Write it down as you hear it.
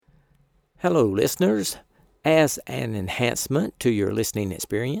Hello, listeners. As an enhancement to your listening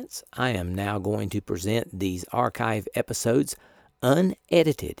experience, I am now going to present these archive episodes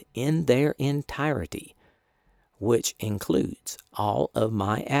unedited in their entirety, which includes all of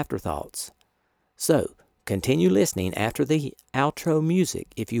my afterthoughts. So, continue listening after the outro music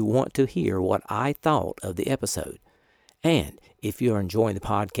if you want to hear what I thought of the episode. And if you're enjoying the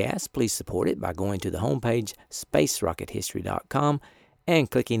podcast, please support it by going to the homepage, spacerockethistory.com,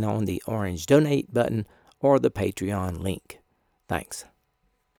 and clicking on the orange donate button or the Patreon link. Thanks.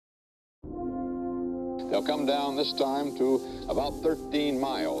 They'll come down this time to about 13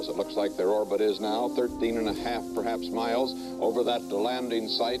 miles. It looks like their orbit is now 13 and a half, perhaps, miles over that landing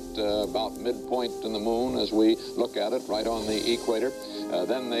site about midpoint in the moon as we look at it right on the equator.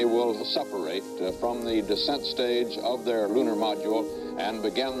 Then they will separate from the descent stage of their lunar module and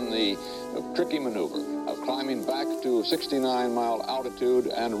begin the tricky maneuver of climbing back to 69-mile altitude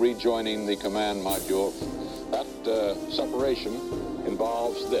and rejoining the command module. That separation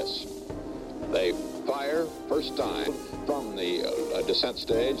involves this. They fire first time from the descent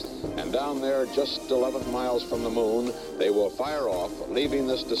stage, and down there just 11 miles from the moon, they will fire off, leaving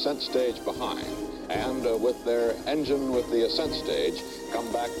this descent stage behind, and with their engine with the ascent stage,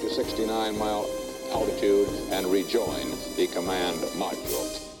 come back to 69-mile altitude and rejoin the command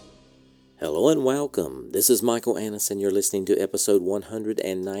module. Hello and welcome. This is Michael Annis, and you're listening to episode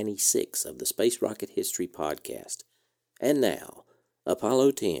 196 of the Space Rocket History Podcast. And now,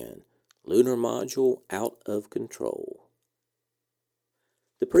 Apollo 10, Lunar Module Out of Control.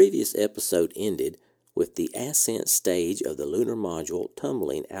 The previous episode ended with the ascent stage of the lunar module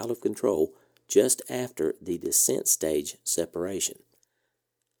tumbling out of control just after the descent stage separation.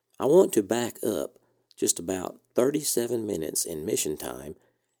 I want to back up just about 37 minutes in mission time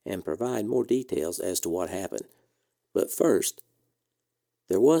and provide more details as to what happened. But first,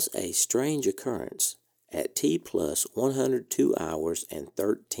 there was a strange occurrence at T plus 102 hours and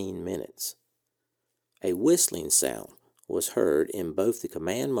 13 minutes. A whistling sound was heard in both the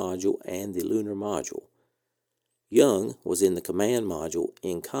command module and the lunar module. Young was in the command module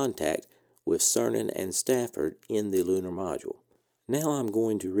in contact with Cernan and Stafford in the lunar module. Now I'm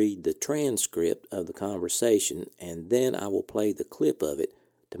going to read the transcript of the conversation, and then I will play the clip of it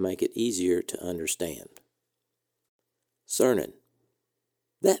to make it easier to understand. Cernan: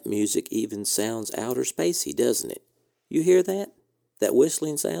 that music even sounds outer spacey, doesn't it? You hear that? That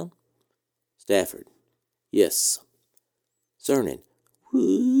whistling sound? Stafford: yes. Cernan: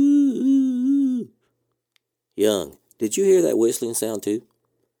 whoo. Young: did you hear that whistling sound too?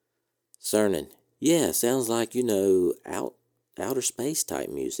 Cernan: yeah, sounds like, outer space type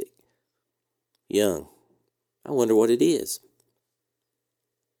music. Young: I wonder what it is.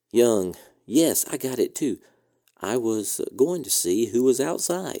 Young: yes, I got it too. I was going to see who was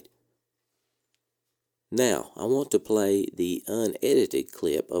outside. Now, I want to play the unedited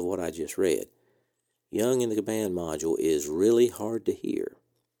clip of what I just read. Young in the command module is really hard to hear.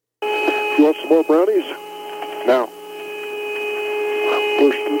 You want some more brownies? Now.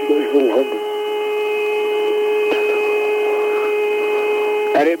 First, everybody's a little hungry.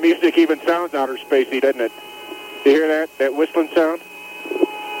 That music even sounds outer spacey, doesn't it? You hear that? That whistling sound?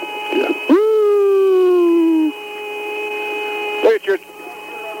 Yeah. Woo! Look at your...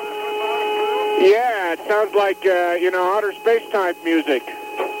 Yeah, it sounds like, outer space type music.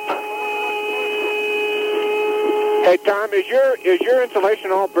 Hey, Tom, is your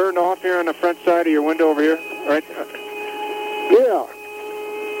insulation all burned off here on the front side of your window over here? Right? Yeah.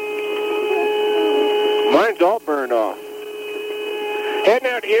 Mine's all burned off. Heading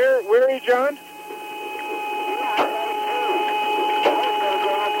out here, where are you, John?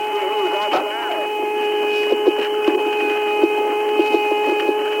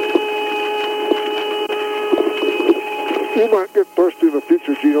 You might get thirsty in the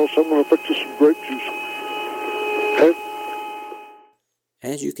future, Gino. Someone will fix you some grape juice. Okay?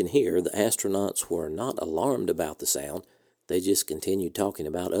 As you can hear, the astronauts were not alarmed about the sound. They just continued talking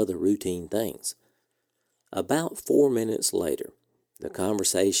about other routine things. About 4 minutes later, the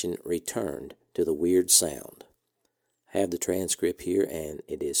conversation returned to the weird sound. I have the transcript here, and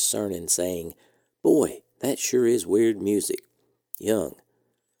it is Cernan saying, "Boy, that sure is weird music." Young: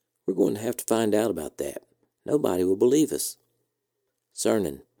 we're going to have to find out about that. Nobody will believe us.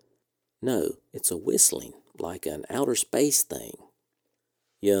 Cernan: no, it's a whistling, like an outer space thing.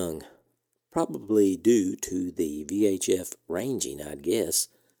 Young: probably due to the VHF ranging, I'd guess.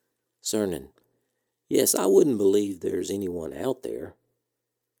 Cernan: yes, I wouldn't believe there's anyone out there.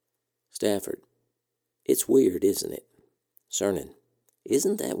 Stafford: it's weird, isn't it? Cernan: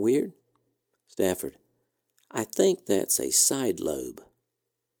 isn't that weird? Stafford: I think that's a side lobe.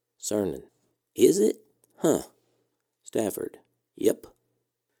 Cernan: Is it? Huh. Stafford. Yep.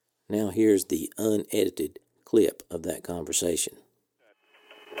 Now here's the unedited clip of that conversation.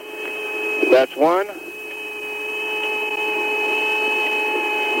 That's one.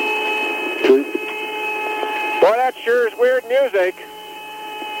 Two. Boy, that sure is weird music.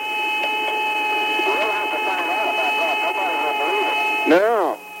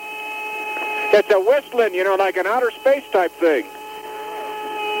 No. It's a whistling, you know, like an outer space type thing.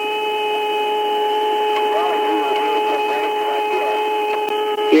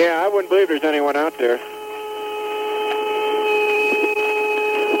 Yeah, I wouldn't believe there's anyone out there.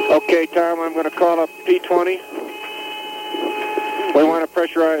 Okay, Tom, I'm going to call up P20. We want to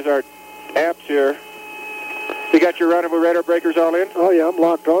pressurize our apps here. You got your rendezvous radar breakers all in? Oh, yeah, I'm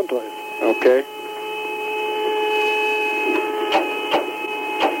locked onto it. Okay.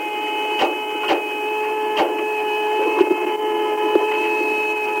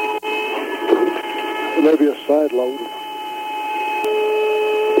 Maybe a side load.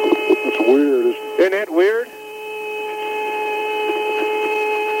 It's weird. Isn't that weird?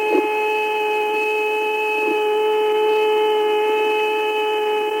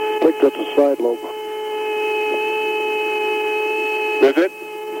 I think that's a side lobe. Is it?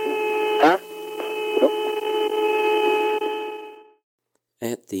 Huh? Yep.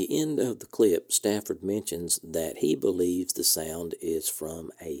 At the end of the clip, Stafford mentions that he believes the sound is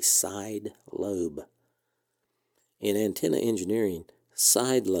from a side lobe. In antenna engineering,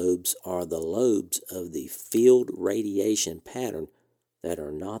 side lobes are the lobes of the field radiation pattern that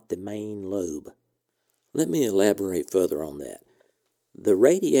are not the main lobe. Let me elaborate further on that. The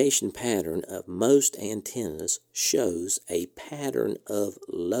radiation pattern of most antennas shows a pattern of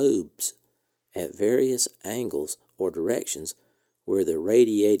lobes at various angles or directions where the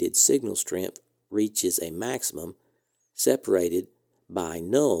radiated signal strength reaches a maximum, separated by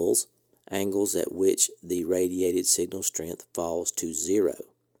nulls, angles at which the radiated signal strength falls to zero.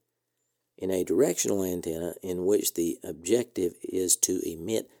 In a directional antenna in which the objective is to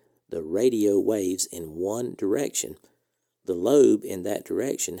emit the radio waves in one direction, the lobe in that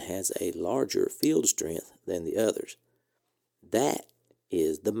direction has a larger field strength than the others. That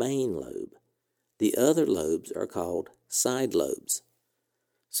is the main lobe. The other lobes are called side lobes.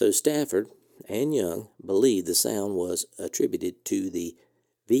 So Stafford and Young believed the sound was attributed to the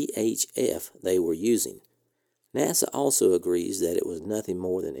VHF they were using. NASA also agrees that it was nothing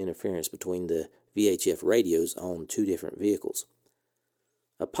more than interference between the VHF radios on two different vehicles.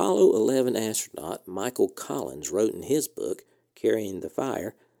 Apollo 11 astronaut Michael Collins wrote in his book, Carrying the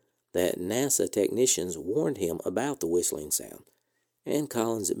Fire, that NASA technicians warned him about the whistling sound, and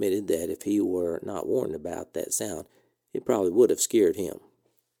Collins admitted that if he were not warned about that sound, it probably would have scared him.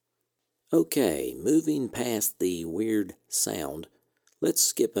 Okay, moving past the weird sound, let's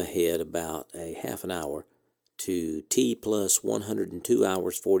skip ahead about a half an hour to T plus 102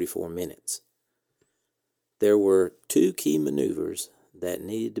 hours 44 minutes. There were two key maneuvers that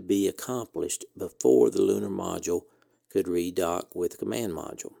needed to be accomplished before the lunar module could redock with the command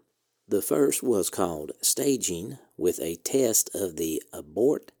module. The first was called staging, with a test of the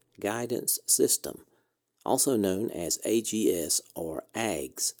Abort Guidance System, also known as AGS or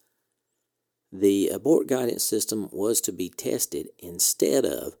AGS. The Abort Guidance System was to be tested instead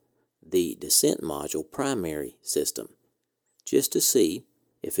of the Descent Module primary system, just to see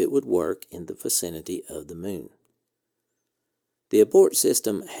if it would work in the vicinity of the Moon. The abort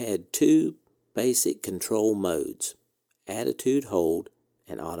system had two basic control modes, attitude hold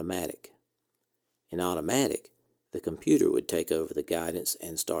and automatic. In automatic, the computer would take over the guidance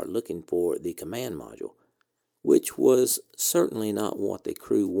and start looking for the command module, which was certainly not what the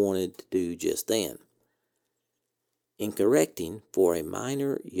crew wanted to do just then. In correcting for a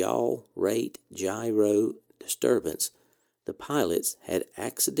minor yaw rate gyro disturbance, the pilots had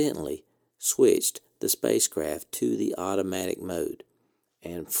accidentally switched the spacecraft to the automatic mode,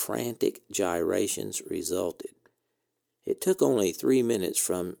 and frantic gyrations resulted. It took only 3 minutes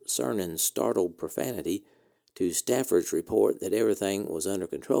from Cernan's startled profanity to Stafford's report that everything was under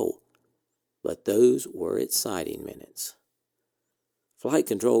control, but those were exciting minutes. Flight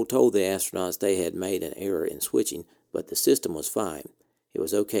control told the astronauts they had made an error in switching, but the system was fine. It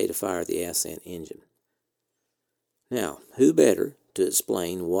was okay to fire the ascent engine. Now, who better to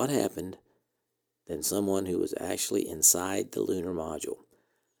explain what happened than someone who was actually inside the lunar module?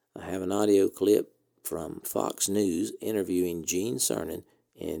 I have an audio clip from Fox News interviewing Gene Cernan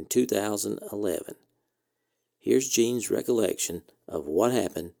in 2011. Here's Gene's recollection of what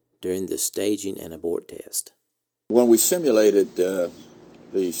happened during the staging and abort test. When we simulated the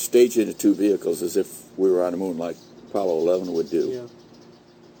staging of two vehicles as if we were on the moon, like Apollo 11 would do,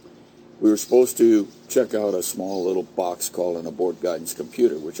 we were supposed to check out a small little box called an abort guidance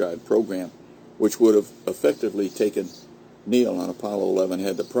computer, which I had programmed, which would have effectively taken Neil on Apollo 11.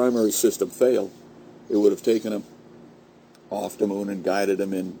 Had the primary system failed, it would have taken him off the moon and guided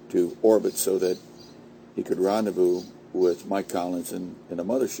him into orbit so that he could rendezvous with Mike Collins in a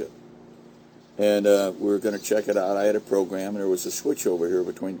mothership. And we were going to check it out. I had a program, and there was a switch over here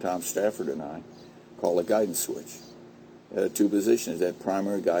between Tom Stafford and I called a guidance switch. It had two positions. It had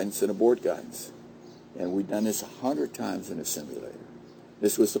primary guidance and abort guidance. And we'd done this 100 times in a simulator.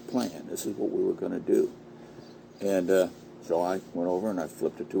 This was the plan. This is what we were going to do. And so I went over and I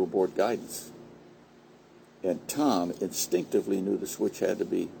flipped it to abort guidance. And Tom instinctively knew the switch had to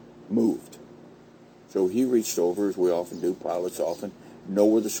be moved. So he reached over, as we often do, pilots often know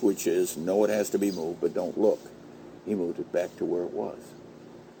where the switch is, know it has to be moved, but don't look. He moved it back to where it was.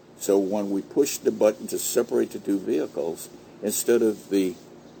 So when we pushed the button to separate the two vehicles, instead of the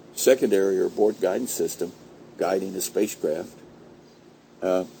secondary or abort guidance system guiding the spacecraft,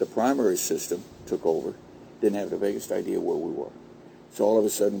 the primary system took over, didn't have the vaguest idea where we were. So all of a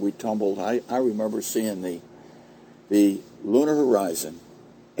sudden we tumbled. I remember seeing the lunar horizon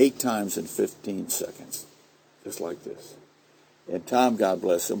 8 times in 15 seconds, just like this. And Tom, God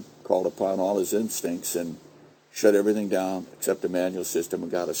bless him, called upon all his instincts and shut everything down except the manual system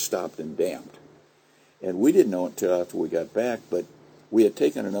and got us stopped and damped. And we didn't know it until after we got back, but we had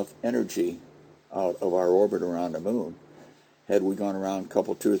taken enough energy out of our orbit around the moon. Had we gone around a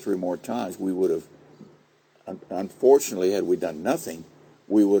couple, 2 or 3 more times, we would have, unfortunately, had we done nothing,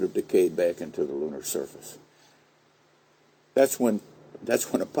 we would have decayed back into the lunar surface. That's when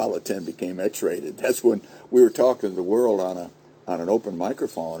Apollo 10 became X-rated. That's when we were talking to the world on an open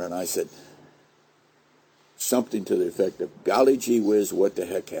microphone, and I said something to the effect of, golly gee whiz, what the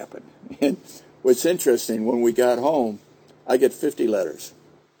heck happened? And what's interesting, when we got home, I get 50 letters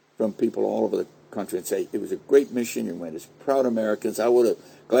from people all over the country and say, it was a great mission, you went as proud Americans. I would have,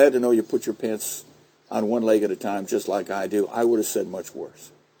 glad to know you put your pants on one leg at a time just like I do. I would have said much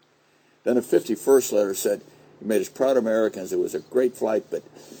worse. Then a 51st letter said, you made us proud Americans, it was a great flight, but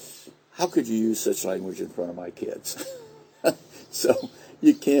how could you use such language in front of my kids? So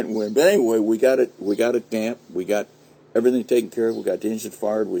you can't win. But anyway, we got it damped, we got everything taken care of, we got the engine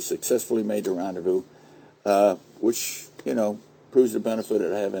fired, we successfully made the rendezvous, which, proves the benefit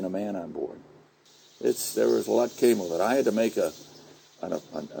of having a man on board. There was a lot came of it. I had to make an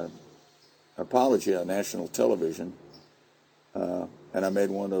apology on national television, and I made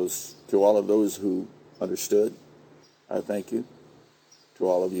one of those to all of those who understood. I thank you. To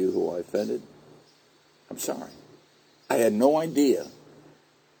all of you who I offended, I'm sorry. I had no idea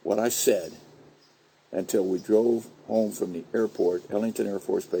what I said until we drove home from the airport, Ellington Air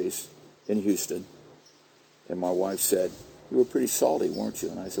Force Base in Houston, and my wife said, you were pretty salty, weren't you?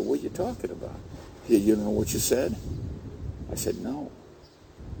 And I said, what are you talking about? You don't know what you said? I said, no.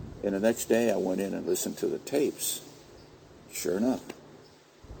 And the next day I went in and listened to the tapes. Sure enough,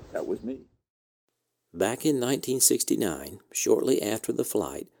 that was me. Back in 1969, shortly after the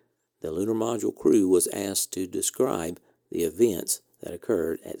flight, the lunar module crew was asked to describe the events that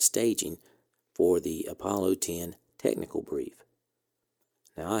occurred at staging for the Apollo 10 technical brief.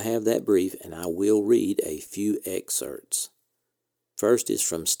 Now I have that brief and I will read a few excerpts. First is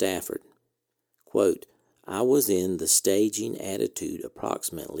from Stafford. Quote, I was in the staging attitude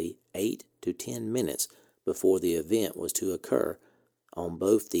approximately 8 to 10 minutes before the event was to occur on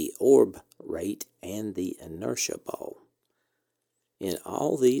both the orb rate and the inertia ball. In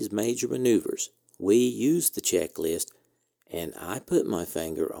all these major maneuvers, we used the checklist, and I put my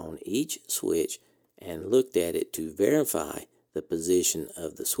finger on each switch and looked at it to verify the position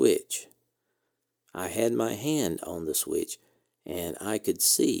of the switch. I had my hand on the switch, and I could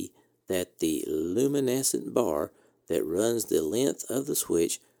see that the luminescent bar that runs the length of the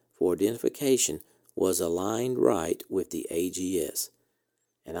switch for identification was aligned right with the AGS,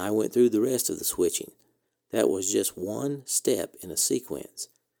 and I went through the rest of the switching. That was just one step in a sequence.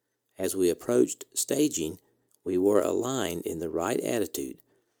 As we approached staging, we were aligned in the right attitude.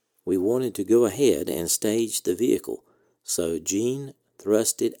 We wanted to go ahead and stage the vehicle, so Gene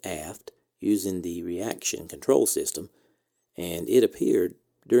thrusted aft using the reaction control system, and it appeared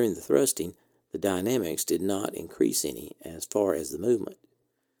during the thrusting the dynamics did not increase any as far as the movement,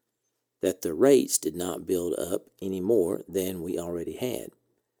 that the rates did not build up any more than we already had.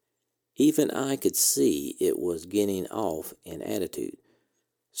 Even I could see it was getting off in attitude,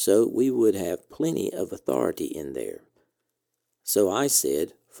 so we would have plenty of authority in there. So I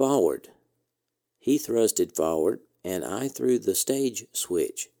said, forward. He thrusted forward, and I threw the stage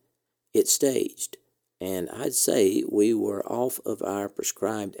switch. It staged, and I'd say we were off of our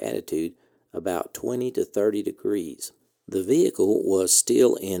prescribed attitude about 20 to 30 degrees. The vehicle was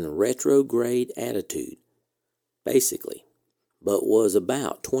still in retrograde attitude, basically, but was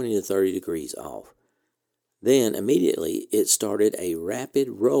about 20 to 30 degrees off. Then immediately it started a rapid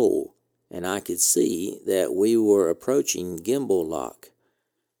roll, and I could see that we were approaching gimbal lock,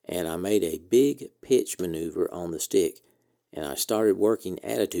 and I made a big pitch maneuver on the stick, and I started working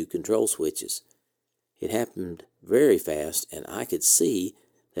attitude control switches. It happened very fast, and I could see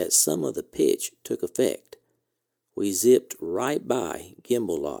that some of the pitch took effect. We zipped right by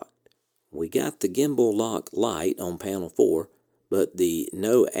gimbal lock. We got the gimbal lock light on panel 4, but the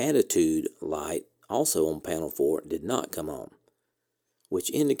no attitude light also on panel 4 did not come on,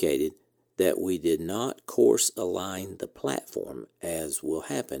 which indicated that we did not course align the platform, as will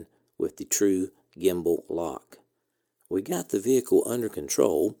happen with the true gimbal lock. We got the vehicle under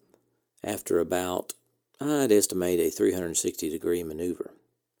control after about, I'd estimate, a 360-degree maneuver.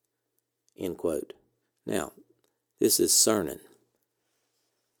 End quote. Now, this is Cernan.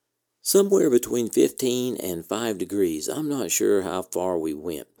 Somewhere between 15 and 5 degrees, I'm not sure how far we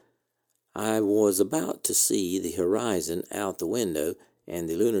went. I was about to see the horizon out the window, and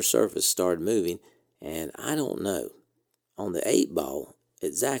the lunar surface started moving, and I don't know, on the 8-ball,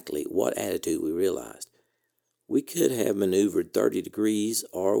 exactly what attitude we realized. We could have maneuvered 30 degrees,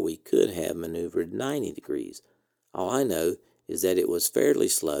 or we could have maneuvered 90 degrees. All I know is that it was fairly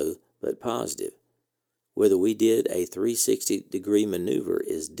slow, but positive. Whether we did a 360-degree maneuver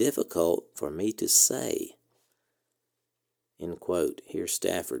is difficult for me to say. End quote. Here's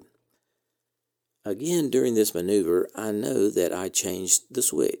Stafford. Again, during this maneuver, I know that I changed the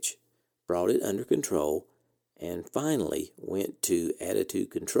switch, brought it under control, and finally went to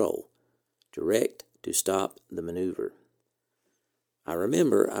attitude control, direct to stop the maneuver. I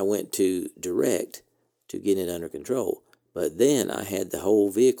remember I went to direct to get it under control, but then I had the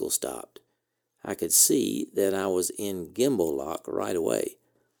whole vehicle stopped. I could see that I was in gimbal lock right away.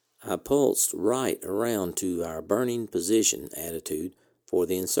 I pulsed right around to our burning position attitude for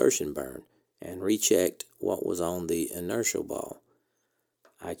the insertion burn and rechecked what was on the inertial ball.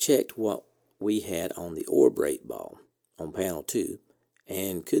 I checked what we had on the orbrate ball on panel 2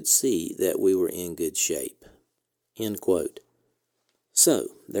 and could see that we were in good shape. End quote. So,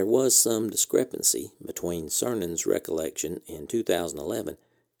 there was some discrepancy between Cernan's recollection in 2011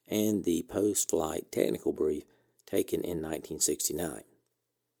 and the post-flight technical brief taken in 1969.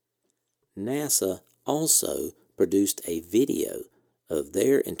 NASA also produced a video of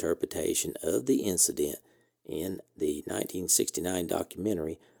their interpretation of the incident in the 1969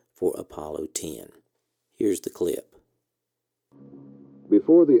 documentary for Apollo 10. Here's the clip.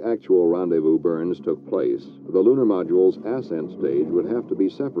 Before the actual rendezvous burns took place, the lunar module's ascent stage would have to be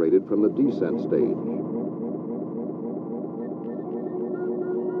separated from the descent stage.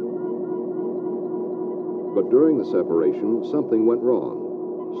 But during the separation, something went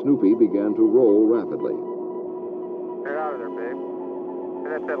wrong. Snoopy began to roll rapidly. Get out of there, babe.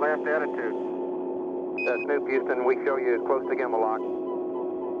 And that's that last attitude. Snoop, Houston, we show you close to gimbal lock.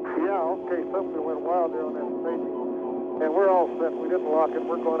 Yeah, okay, something went wild there on that staging. And we're all set. We didn't lock it.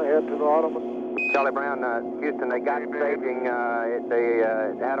 We're going ahead to the autumn. Charlie Brown, Houston, they got staging. They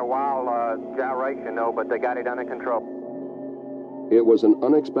had a wild gyration, though, but they got it under control. It was an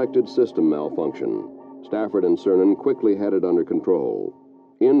unexpected system malfunction. Stafford and Cernan quickly had it under control.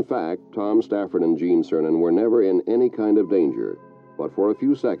 In fact, Tom Stafford and Gene Cernan were never in any kind of danger, but for a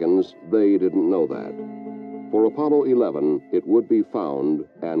few seconds, they didn't know that. For Apollo 11, it would be found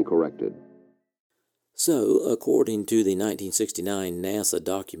and corrected. So, according to the 1969 NASA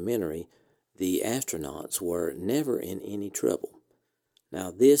documentary, the astronauts were never in any trouble.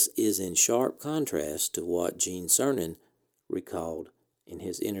 Now, this is in sharp contrast to what Gene Cernan recalled in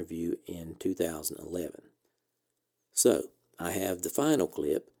his interview in 2011. So, I have the final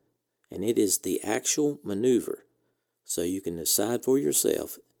clip, and it is the actual maneuver, so you can decide for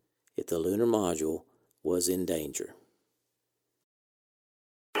yourself if the lunar module was in danger.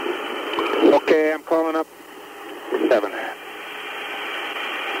 Okay, I'm calling up 7.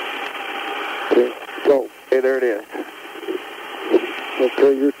 Okay, go. Okay, there it is.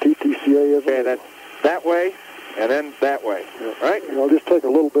 Okay, your TTCA is... Okay, that's that way, and then that way, right? I'll just take a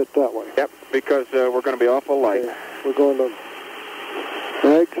little bit that way. Yep, because we're going to be awful light. Okay. We're going to...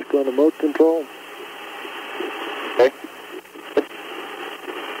 Mags, going to mode control. Okay.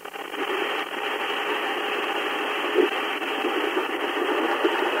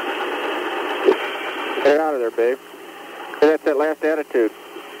 Get out of there, babe. Okay, that's that last attitude.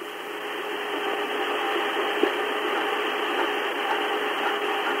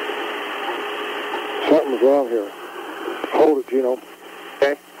 Something's wrong here. Hold it, Gino.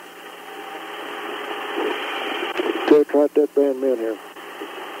 Okay. Okay, try dead band men here.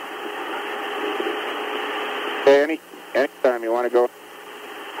 Okay, anytime you want to go.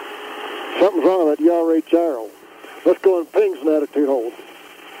 Something's wrong with that yaw rate gyro. Let's go in pings and attitude hold.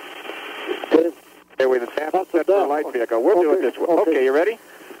 Okay. Okay, with the tap That's set the for a down. light vehicle. We'll do it this way. Okay, you ready?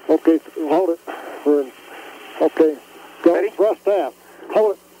 Okay, hold it. Okay, go. Ready? Thrust aft.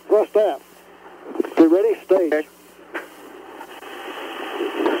 Hold it. Thrust aft. Okay, ready? Stage. Okay.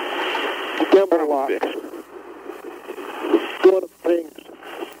 Gimbal lock. Going to pings.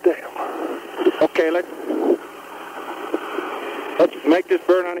 Damn. Okay, let's make this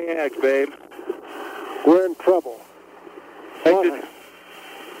burn on the eggs, babe. We're in trouble.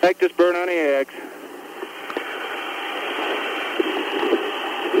 Make this burn on the eggs.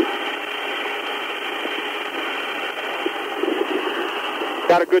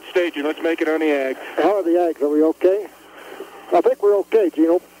 Got a good staging. Let's make it on the eggs. How are the eggs? Are we okay? I think we're okay,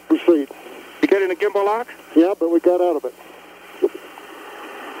 Gino. Proceed. You get in the gimbal lock? Yeah, but we got out of it.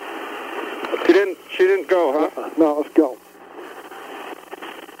 She didn't go, huh? No, let's go.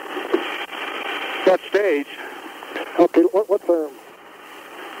 Got staged. Okay, what's our...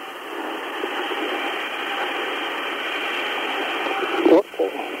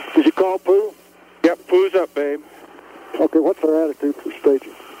 Did you call Pooh? Yep, Pooh's up, babe. Okay, what's our attitude for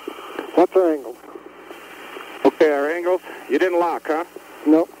staging? What's our angle? Okay, our angles. You didn't lock, huh?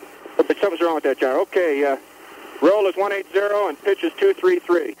 No. But something's wrong with that gyro. Okay, roll is 180 and pitch is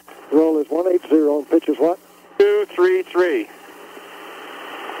 233. Roll is 180 and pitch is what? 233.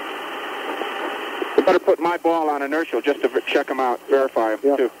 You better put my ball on inertial just to check them out, verify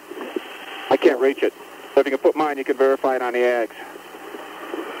them, too. I can't reach it. So if you can put mine, you can verify it on the Ags.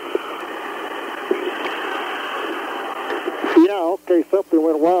 Yeah, okay, something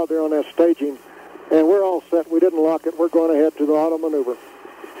went wild there on that staging, and we're all set. We didn't lock it. We're going ahead to the auto maneuver.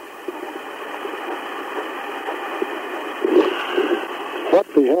 What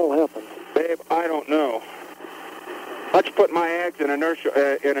the hell happened? Babe, I don't know. Let's put my Ags in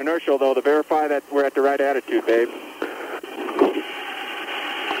inertial, though, to verify that we're at the right attitude, babe.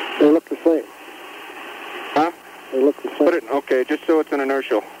 They look the same. Huh? They look the same. Put it, okay, just so it's an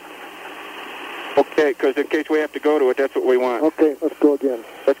inertial. Okay, because in case we have to go to it, that's what we want. Okay, let's go again.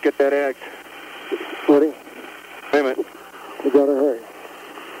 Let's get that Ags. Ready? Wait a minute. We gotta hurry.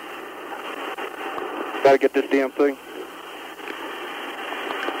 Gotta get this damn thing.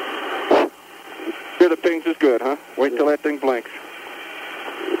 Here the pings is good, huh? Wait till that thing blinks.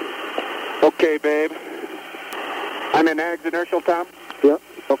 Okay, babe. I'm in Ags inertial, Tom? Yeah.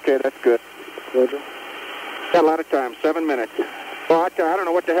 Okay, that's good. Roger. Got a lot of time, 7 minutes. Well, I don't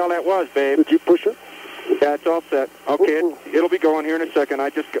know what the hell that was, babe. Did you push it? Yeah, it's all set. Okay, it'll be going here in a second.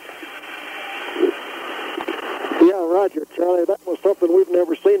 Yeah, Roger, Charlie. That was something we've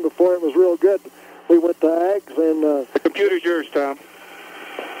never seen before. It was real good. We went to Ags and... The computer's yours, Tom.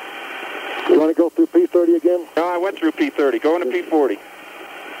 You want to go through P30 again? No, I went through P30. Go into P40.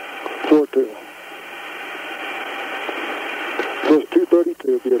 4-2. It was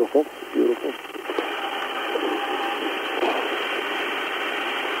 232. Beautiful. Beautiful.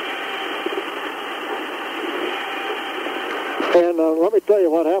 And let me tell you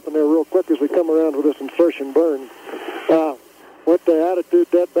what happened there real quick as we come around with this insertion burn. Went to attitude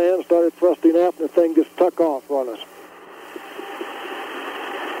dead band, started thrusting aft, and the thing just took off on us.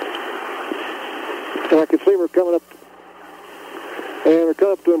 And I could see we're coming up, and we're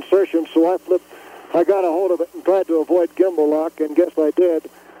coming up to insertion, so I got a hold of it and tried to avoid gimbal lock, and guess I did.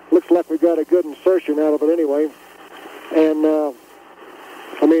 Looks like we got a good insertion out of it anyway, and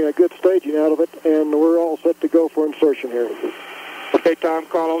a good staging out of it, and we're all set to go for insertion here. Okay, Tom,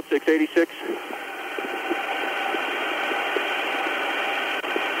 call 0686.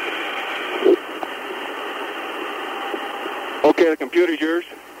 Okay, the computer's yours.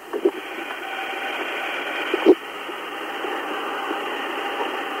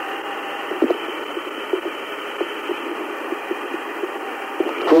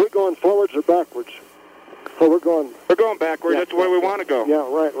 Are we going forwards or backwards? Oh, we're going backwards. That's where we want to go. Yeah,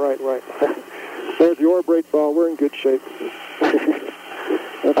 right. There's the oar brake ball. We're in good shape.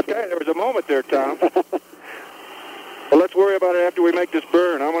 I'll tell you, there was a moment there, Tom. Well, let's worry about it after we make this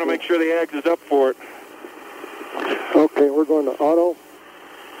burn. I want to make sure the Ags is up for it. Okay, we're going to auto,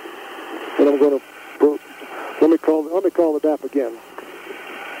 and I'm going to let me call the DAP again.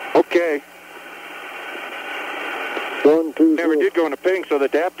 Okay. 1, 2, Never 0. did go into ping, so the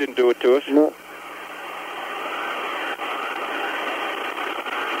DAP didn't do it to us. No.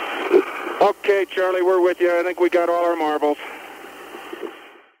 Okay, Charlie, we're with you. I think we got all our marbles.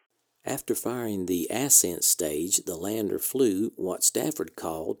 After firing the ascent stage, the lander flew what Stafford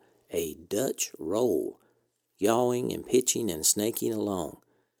called a Dutch roll, yawing and pitching and snaking along.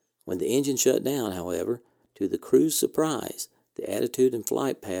 When the engine shut down, however, to the crew's surprise, the attitude and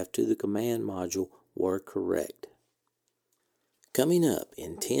flight path to the command module were correct. Coming up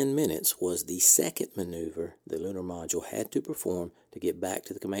in 10 minutes was the second maneuver the lunar module had to perform to get back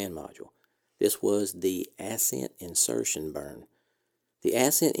to the command module. This was the ascent insertion burn. The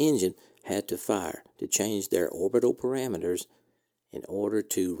ascent engine had to fire to change their orbital parameters in order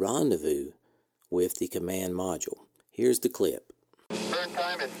to rendezvous with the command module. Here's the clip. Burn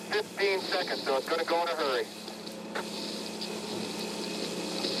time is 15 seconds, so it's going to go in a hurry.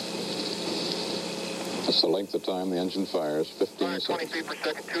 That's the length of time the engine fires, 15 220 seconds. feet per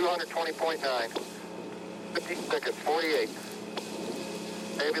second, 220.9. 50 seconds, 48.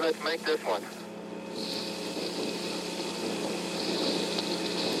 Maybe let's make this one.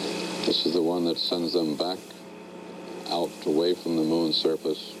 This is the one that sends them back out away from the moon's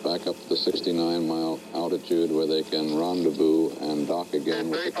surface, back up to the 69-mile altitude where they can rendezvous and dock again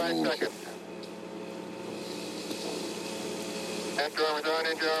with the 35 command seconds. ship. After armor's on,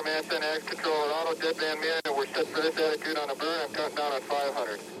 engine arm, ascent, axe controller, auto, deadband mirror, and we're set for this attitude on a burn. I'm counting down on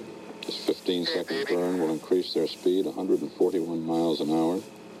 500. This 15-second baby. burn will increase their speed 141 miles an hour.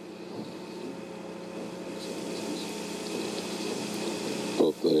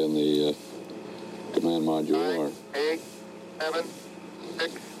 Both in the command module are 9, 8, 7,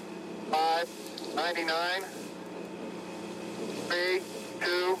 6, 5, 99, 3,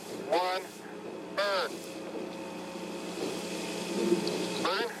 2, 1, burn.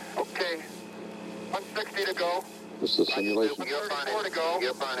 Burn? Okay. 160 to go. this is the simulation. 134 to go.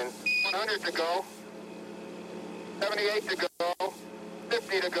 You're burning. 100 to go. 78 to go.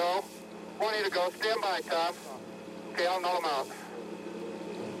 50 to go. 20 to go. Stand by, Tom. Okay, I'll null them out.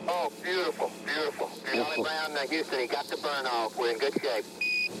 Oh, beautiful, beautiful. Charlie Brown, Houston, he got the burn off. We're in good shape.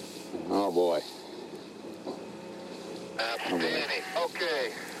 Oh boy. Outstanding.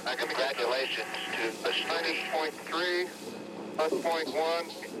 Okay. Congratulations to the 90.3 plus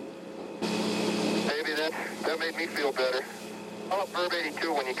 0.1. Maybe that made me feel better. Call up Verb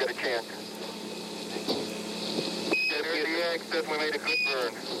 82 when you get a chance. There's the egg says we made a good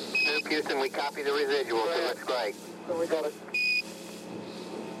burn. Houston, we copy the residual, so that's great. So we got it.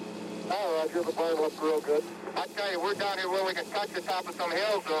 Oh, Roger, the burn looked real good. I tell you, we're down here where we can touch the top of some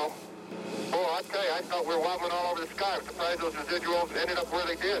hills, though. Oh, I tell you, I thought we were wobbling all over the sky. I'm surprised those residuals ended up where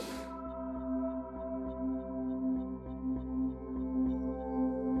they did.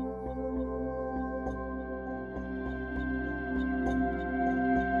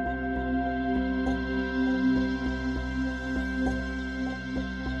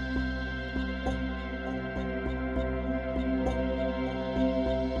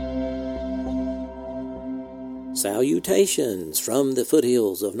 Salutations from the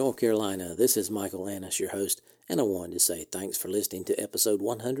foothills of North Carolina. This is Michael Annis, your host, and I wanted to say thanks for listening to episode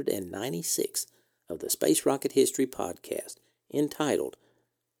 196 of the Space Rocket History Podcast, entitled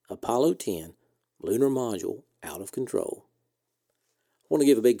Apollo 10 Lunar Module Out of Control. I want to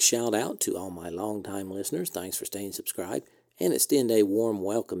give a big shout out to all my longtime listeners. Thanks for staying subscribed, and extend a warm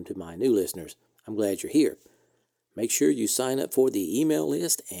welcome to my new listeners. I'm glad you're here. Make sure you sign up for the email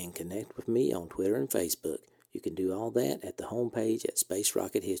list and connect with me on Twitter and Facebook. You can do all that at the homepage at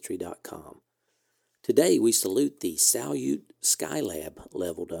spacerockethistory.com. Today we salute the Salyut Skylab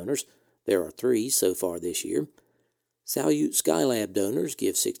level donors. There are 3 so far this year. Salyut Skylab donors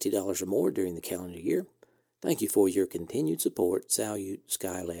give $60 or more during the calendar year. Thank you for your continued support, Salyut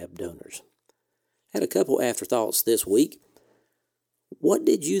Skylab donors. Had a couple afterthoughts this week. What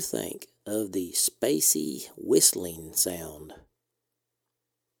did you think of the spacey whistling sound?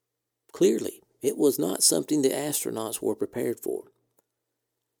 Clearly, it was not something the astronauts were prepared for.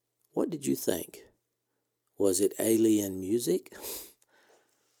 What did you think? Was it alien music?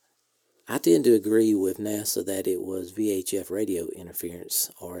 I tend to agree with NASA that it was VHF radio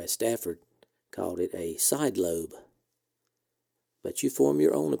interference, or as Stafford called it, a side lobe. But you form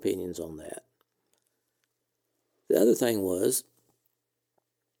your own opinions on that. The other thing was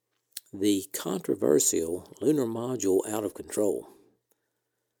the controversial lunar module out of control.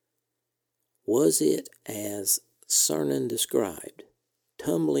 Was it as Cernan described,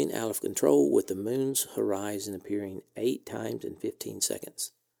 tumbling out of control with the moon's horizon appearing 8 times in 15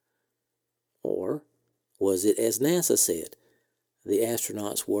 seconds? Or was it as NASA said, the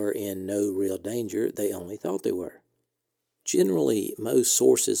astronauts were in no real danger, they only thought they were? Generally, most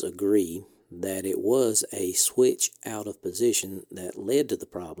sources agree that it was a switch out of position that led to the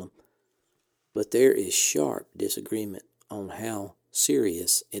problem, but there is sharp disagreement on how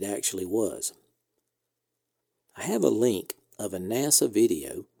serious it actually was. I have a link of a NASA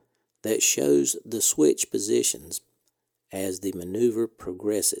video that shows the switch positions as the maneuver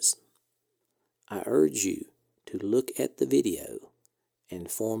progresses. I urge you to look at the video and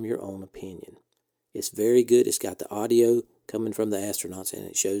form your own opinion. It's very good. It's got the audio coming from the astronauts, and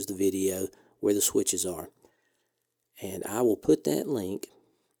it shows the video where the switches are. And I will put that link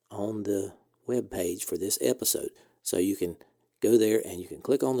on the web page for this episode, so you can go there and you can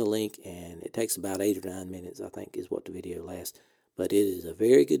click on the link, and it takes about 8 or 9 minutes, I think, is what the video lasts. But it is a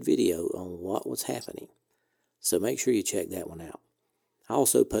very good video on what was happening, so make sure you check that one out. I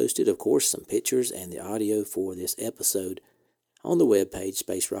also posted, of course, some pictures and the audio for this episode on the webpage,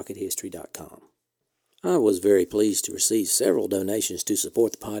 spacerockethistory.com. I was very pleased to receive several donations to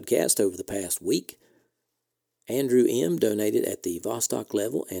support the podcast over the past week. Andrew M. donated at the Vostok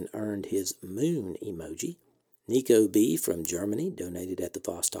level and earned his moon emoji. Nico B. from Germany donated at the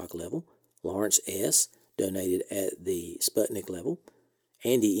Vostok level. Lawrence S. donated at the Sputnik level.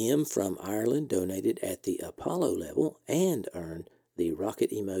 Andy M. from Ireland donated at the Apollo level and earned the rocket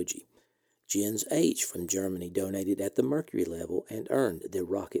emoji. Jens H. from Germany donated at the Mercury level and earned the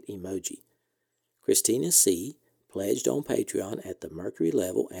rocket emoji. Christina C. pledged on Patreon at the Mercury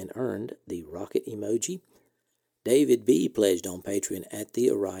level and earned the rocket emoji. David B. pledged on Patreon at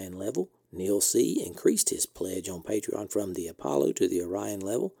the Orion level. Neil C. increased his pledge on Patreon from the Apollo to the Orion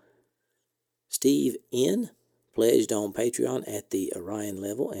level. Steve N. pledged on Patreon at the Orion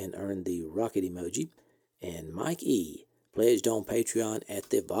level and earned the rocket emoji. And Mike E. pledged on Patreon at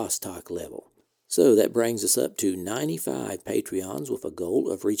the Vostok level. So that brings us up to 95 Patreons with a goal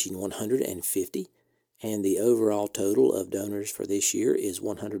of reaching 150, and the overall total of donors for this year is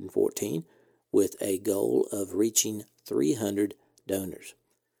 114, with a goal of reaching 300 donors.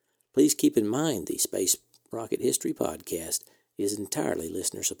 Please keep in mind the Space Rocket History Podcast is entirely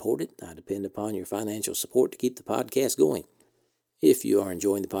listener-supported. I depend upon your financial support to keep the podcast going. If you are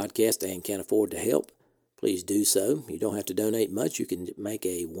enjoying the podcast and can afford to help, please do so. You don't have to donate much. You can make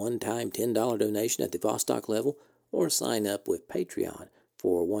a one-time $10 donation at the Vostok level or sign up with Patreon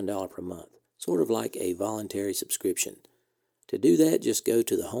for $1 per month, sort of like a voluntary subscription. To do that, just go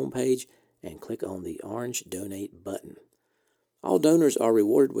to the homepage and click on the orange Donate button. All donors are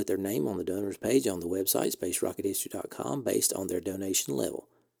rewarded with their name on the donors page on the website, spacerockethistory.com, based on their donation level.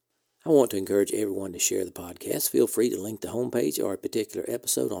 I want to encourage everyone to share the podcast. Feel free to link the homepage or a particular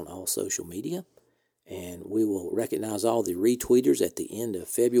episode on all social media, and we will recognize all the retweeters at the end of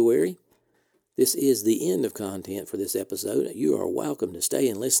February. This is the end of content for this episode. You are welcome to stay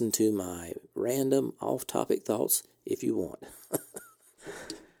and listen to my random off-topic thoughts if you want.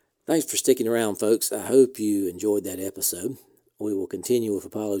 Thanks for sticking around, folks. I hope you enjoyed that episode. We will continue with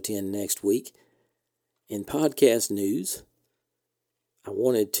Apollo 10 next week. In podcast news, I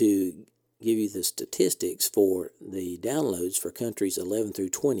wanted to give you the statistics for the downloads for countries 11 through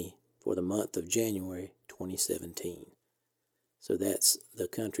 20 for the month of January 2017. So that's the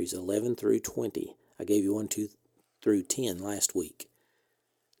countries 11 through 20. I gave you 1, 2 through 10 last week.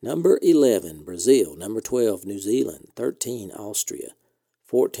 Number 11, Brazil. Number 12, New Zealand. 13, Austria.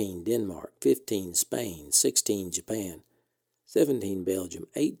 14, Denmark. 15, Spain. 16, Japan. 17, Belgium.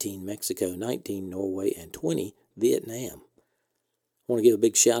 18, Mexico. 19, Norway. And 20, Vietnam. I want to give a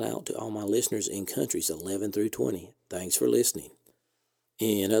big shout out to all my listeners in countries 11 through 20. Thanks for listening.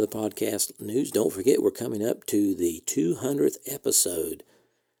 In other podcast news, don't forget we're coming up to the 200th episode.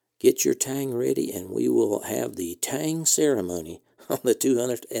 Get your Tang ready, and we will have the Tang ceremony on the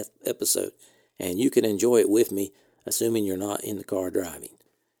 200th episode, and you can enjoy it with me, assuming you're not in the car driving.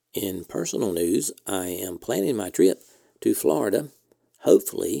 In personal news, I am planning my trip to Florida.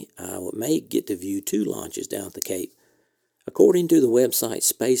 Hopefully, I may get to view 2 launches down at the Cape. According to the website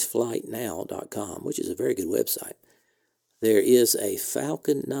spaceflightnow.com, which is a very good website, there is a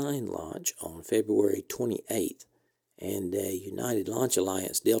Falcon 9 launch on February 28th and a United Launch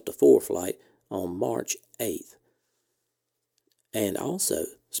Alliance Delta IV flight on March 8th. And also,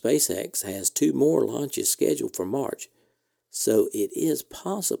 SpaceX has 2 more launches scheduled for March, so it is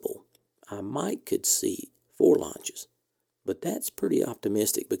possible I could see 4 launches. But that's pretty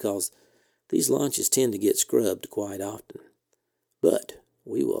optimistic because these launches tend to get scrubbed quite often. But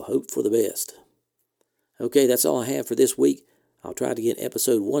we will hope for the best. Okay, that's all I have for this week. I'll try to get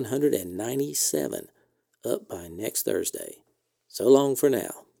episode 197 up by next Thursday. So long for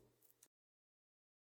now.